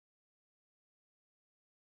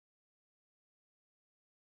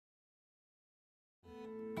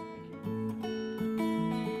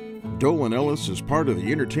Dolan Ellis is part of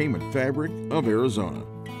the entertainment fabric of Arizona.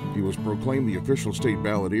 He was proclaimed the official state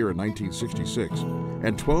balladeer in 1966,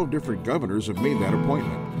 and 12 different governors have made that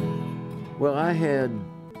appointment. Well, I had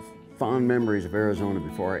fond memories of Arizona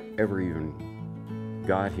before I ever even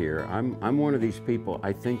got here. I'm one of these people,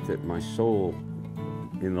 I think that my soul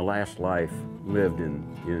in the last life lived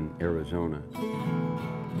in Arizona.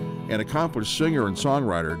 An accomplished singer and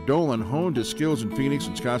songwriter, Dolan honed his skills in Phoenix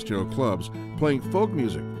and Scottsdale clubs, playing folk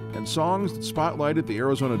music and songs that spotlighted the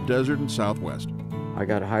Arizona desert and Southwest. I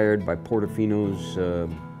got hired by Portofino's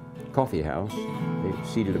coffee house. They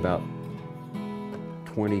seated about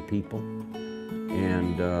 20 people,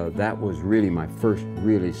 and that was really my first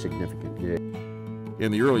really significant gig.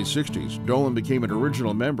 In the early 60s, Dolan became an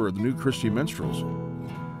original member of the New Christy Minstrels.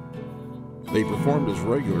 They performed as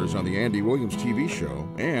regulars on the Andy Williams TV show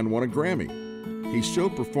and won a Grammy. He still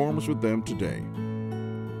performs with them today.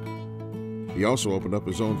 He also opened up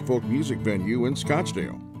his own folk music venue in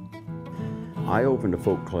Scottsdale. I opened a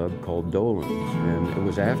folk club called Dolan's, and it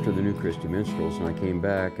was after the New Christy Minstrels, and I came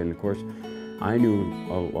back, and of course I knew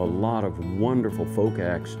a lot of wonderful folk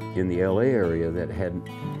acts in the LA area that had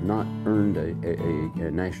not earned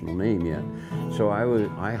a national name yet. So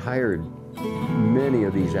I hired many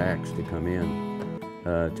of these acts to come in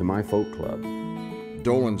to my folk club.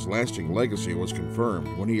 Dolan's lasting legacy was confirmed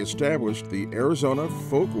when he established the Arizona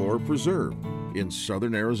Folklore Preserve in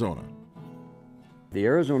southern Arizona. The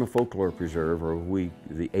Arizona Folklore Preserve, or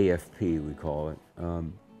the AFP we call it,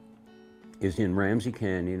 is in Ramsey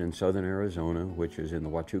Canyon in southern Arizona, which is in the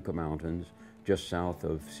Huachuca Mountains, just south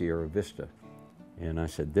of Sierra Vista. And I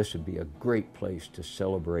said, this would be a great place to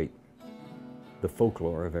celebrate the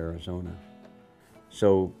folklore of Arizona.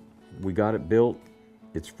 So we got it built.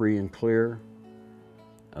 It's free and clear.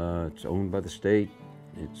 It's owned by the state.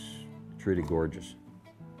 It's really gorgeous.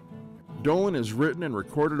 Dolan has written and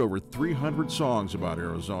recorded over 300 songs about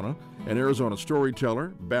Arizona. An Arizona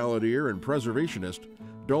storyteller, balladeer, and preservationist,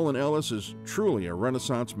 Dolan Ellis is truly a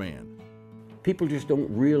Renaissance man. People just don't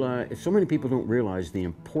realize, so many people don't realize the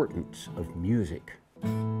importance of music.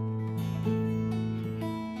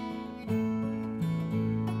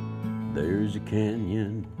 There's a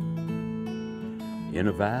canyon in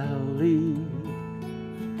a valley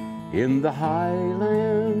in the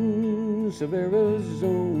highlands of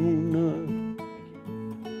Arizona.